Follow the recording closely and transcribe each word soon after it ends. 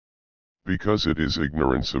"Because it is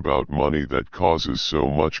ignorance about money that causes so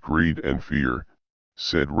much greed and fear,"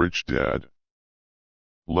 said Rich Dad.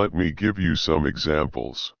 "Let me give you some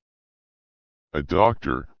examples. A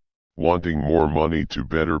doctor, wanting more money to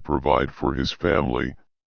better provide for his family,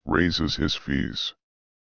 raises his fees.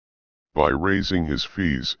 By raising his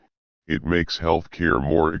fees, it makes health care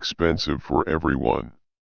more expensive for everyone.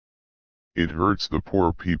 It hurts the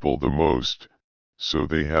poor people the most, so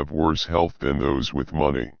they have worse health than those with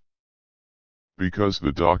money. Because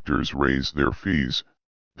the doctors raise their fees,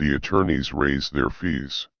 the attorneys raise their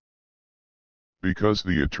fees. Because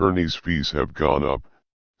the attorneys' fees have gone up,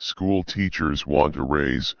 school teachers want a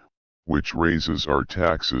raise, which raises our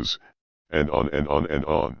taxes, and on and on and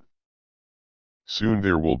on. Soon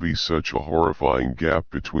there will be such a horrifying gap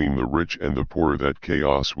between the rich and the poor that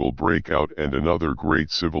chaos will break out and another great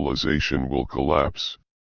civilization will collapse.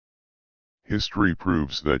 History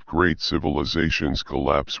proves that great civilizations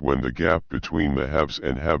collapse when the gap between the haves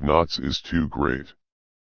and have-nots is too great.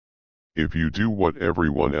 If you do what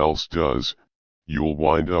everyone else does, you'll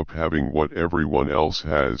wind up having what everyone else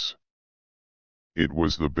has. It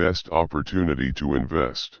was the best opportunity to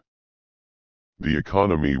invest. The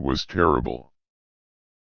economy was terrible.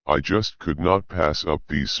 I just could not pass up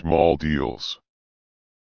these small deals.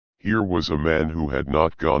 Here was a man who had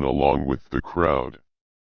not gone along with the crowd.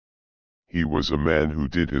 He was a man who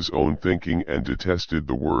did his own thinking and detested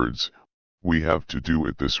the words, "We have to do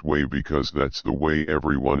it this way because that's the way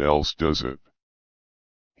everyone else does it."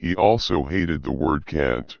 He also hated the word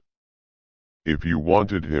can't. If you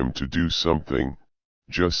wanted him to do something,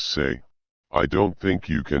 just say, "I don't think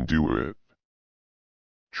you can do it."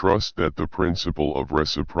 Trust that the principle of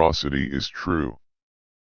reciprocity is true.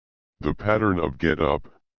 The pattern of get up,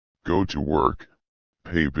 go to work,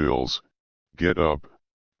 pay bills, get up,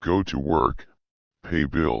 go to work, pay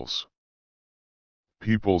bills.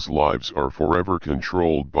 People's lives are forever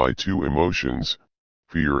controlled by two emotions,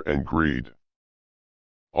 fear and greed.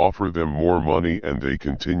 Offer them more money and they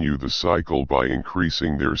continue the cycle by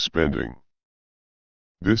increasing their spending.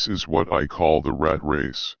 This is what I call the rat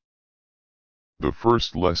race. The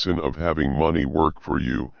first lesson of having money work for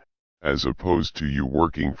you, as opposed to you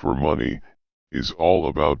working for money, is all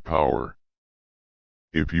about power.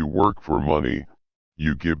 If you work for money,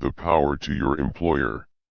 you give the power to your employer.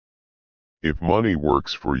 If money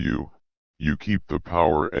works for you, you keep the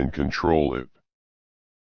power and control it.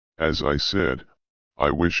 As I said, I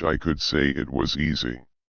wish I could say it was easy.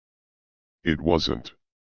 It wasn't.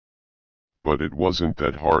 But it wasn't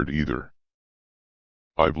that hard either.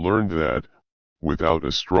 I've learned that, without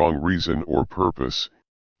a strong reason or purpose,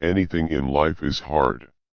 anything in life is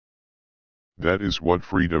hard. That is what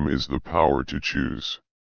freedom is, the power to choose.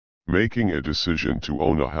 Making a decision to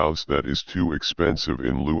own a house that is too expensive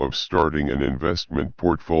in lieu of starting an investment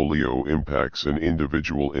portfolio impacts an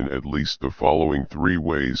individual in at least the following three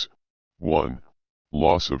ways. 1.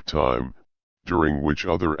 Loss of time, during which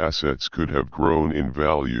other assets could have grown in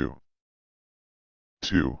value.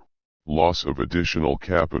 2. Loss of additional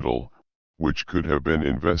capital, which could have been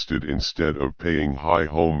invested instead of paying high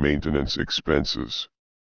home maintenance expenses.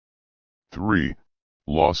 3.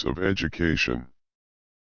 Loss of education.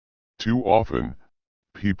 Too often,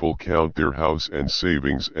 people count their house and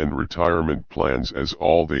savings and retirement plans as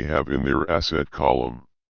all they have in their asset column.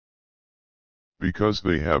 Because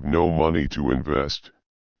they have no money to invest,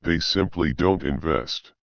 they simply don't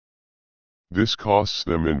invest. This costs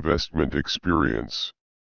them investment experience.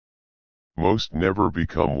 Most never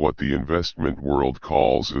become what the investment world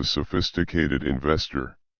calls a sophisticated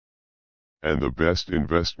investor. And the best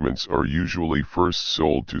investments are usually first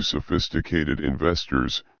sold to sophisticated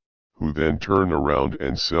investors, who then turn around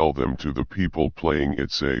and sell them to the people playing it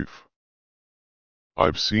safe.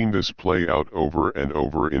 I've seen this play out over and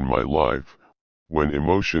over in my life. When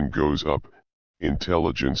emotion goes up,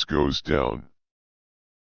 intelligence goes down.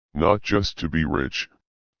 Not just to be rich,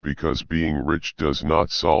 because being rich does not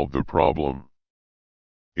solve the problem.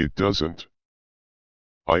 It doesn't.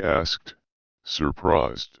 I asked,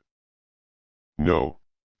 surprised. No,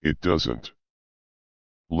 it doesn't.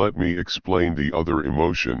 Let me explain the other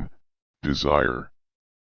emotion, desire.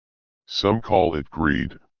 Some call it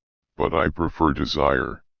greed, but I prefer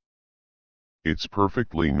desire. It's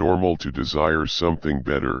perfectly normal to desire something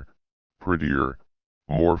better, prettier,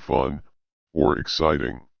 more fun, or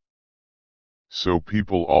exciting. So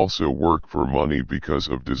people also work for money because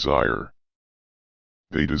of desire.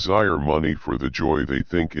 They desire money for the joy they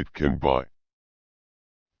think it can buy.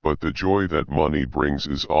 But the joy that money brings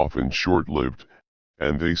is often short-lived,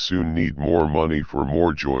 and they soon need more money for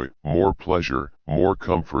more joy, more pleasure, more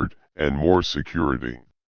comfort, and more security.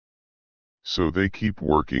 So they keep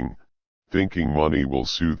working, thinking money will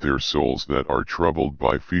soothe their souls that are troubled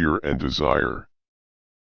by fear and desire.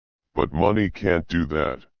 But money can't do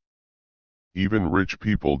that. Even rich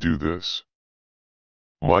people do this?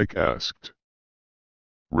 Mike asked.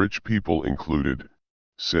 Rich people included,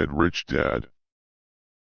 said Rich Dad.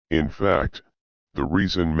 In fact, the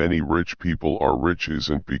reason many rich people are rich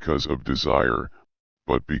isn't because of desire,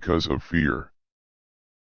 but because of fear.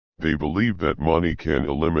 They believe that money can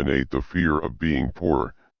eliminate the fear of being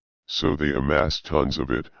poor, so they amass tons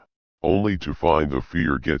of it, only to find the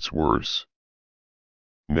fear gets worse.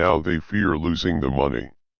 Now they fear losing the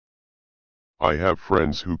money. I have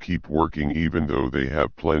friends who keep working even though they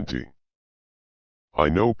have plenty. I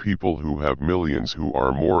know people who have millions who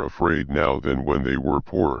are more afraid now than when they were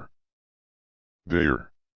poor. There.